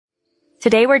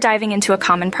Today we're diving into a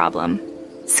common problem: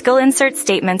 SQL INSERT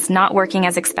statements not working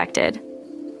as expected.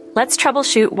 Let's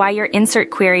troubleshoot why your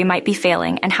insert query might be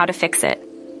failing and how to fix it.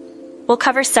 We'll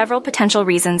cover several potential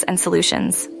reasons and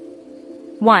solutions.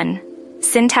 1.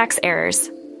 Syntax errors.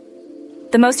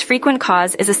 The most frequent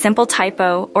cause is a simple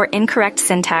typo or incorrect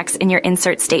syntax in your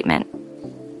insert statement.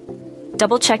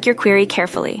 Double-check your query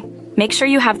carefully. Make sure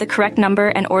you have the correct number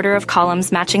and order of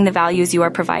columns matching the values you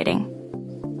are providing.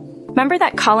 Remember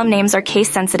that column names are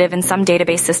case-sensitive in some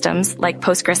database systems, like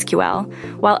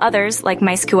PostgreSQL, while others, like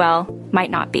MySQL,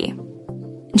 might not be.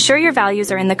 Ensure your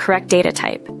values are in the correct data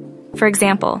type. For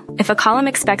example, if a column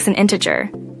expects an integer,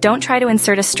 don't try to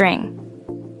insert a string.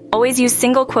 Always use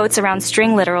single quotes around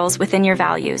string literals within your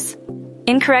values.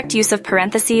 Incorrect use of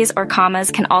parentheses or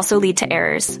commas can also lead to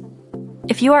errors.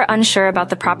 If you are unsure about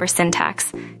the proper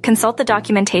syntax, consult the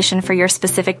documentation for your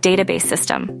specific database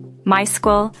system: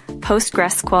 MySQL,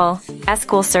 PostgreSQL,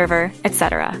 SQL Server,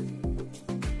 etc.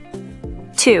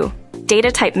 2.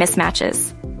 Data type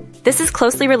mismatches. This is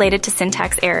closely related to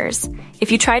syntax errors.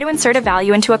 If you try to insert a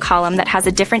value into a column that has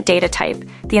a different data type,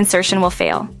 the insertion will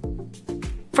fail.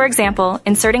 For example,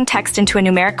 inserting text into a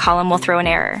numeric column will throw an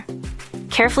error.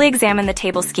 Carefully examine the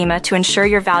table schema to ensure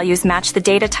your values match the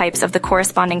data types of the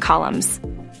corresponding columns.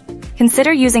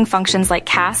 Consider using functions like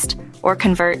cast or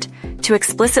convert to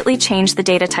explicitly change the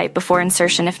data type before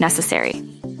insertion if necessary.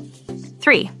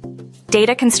 3.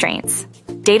 Data constraints.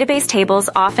 Database tables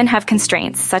often have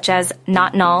constraints such as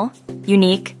not null,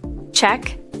 unique,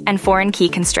 check, and foreign key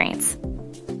constraints.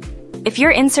 If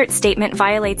your insert statement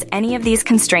violates any of these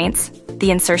constraints,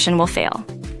 the insertion will fail.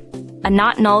 A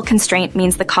not null constraint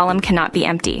means the column cannot be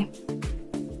empty.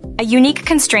 A unique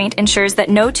constraint ensures that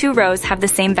no two rows have the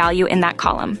same value in that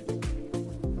column.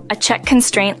 A check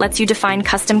constraint lets you define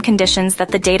custom conditions that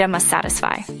the data must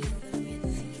satisfy.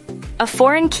 A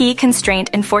foreign key constraint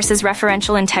enforces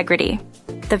referential integrity.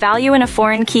 The value in a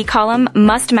foreign key column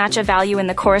must match a value in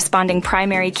the corresponding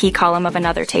primary key column of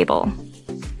another table.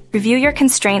 Review your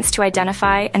constraints to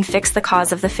identify and fix the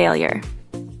cause of the failure.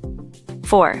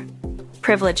 4.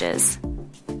 Privileges.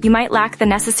 You might lack the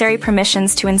necessary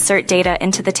permissions to insert data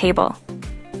into the table.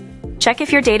 Check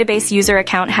if your database user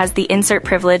account has the insert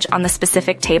privilege on the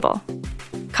specific table.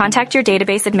 Contact your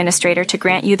database administrator to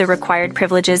grant you the required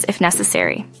privileges if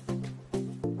necessary.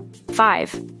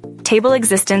 5. Table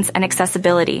existence and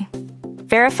accessibility.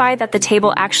 Verify that the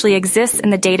table actually exists in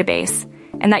the database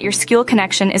and that your SQL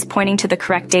connection is pointing to the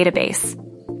correct database.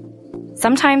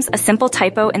 Sometimes a simple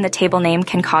typo in the table name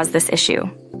can cause this issue.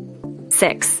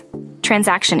 6.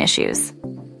 Transaction issues.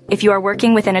 If you are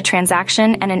working within a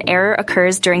transaction and an error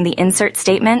occurs during the insert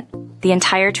statement, the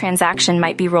entire transaction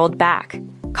might be rolled back,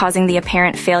 causing the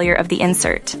apparent failure of the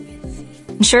insert.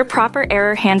 Ensure proper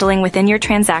error handling within your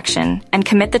transaction and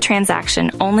commit the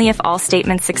transaction only if all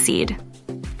statements succeed.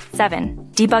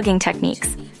 7. Debugging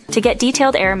techniques. To get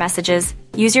detailed error messages,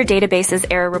 use your database's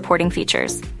error reporting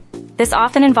features. This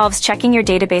often involves checking your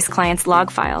database client's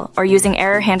log file or using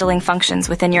error handling functions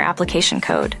within your application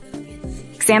code.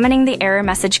 Examining the error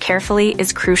message carefully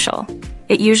is crucial.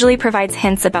 It usually provides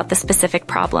hints about the specific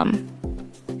problem.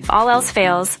 If all else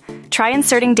fails, try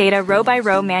inserting data row by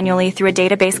row manually through a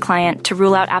database client to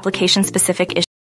rule out application-specific issues.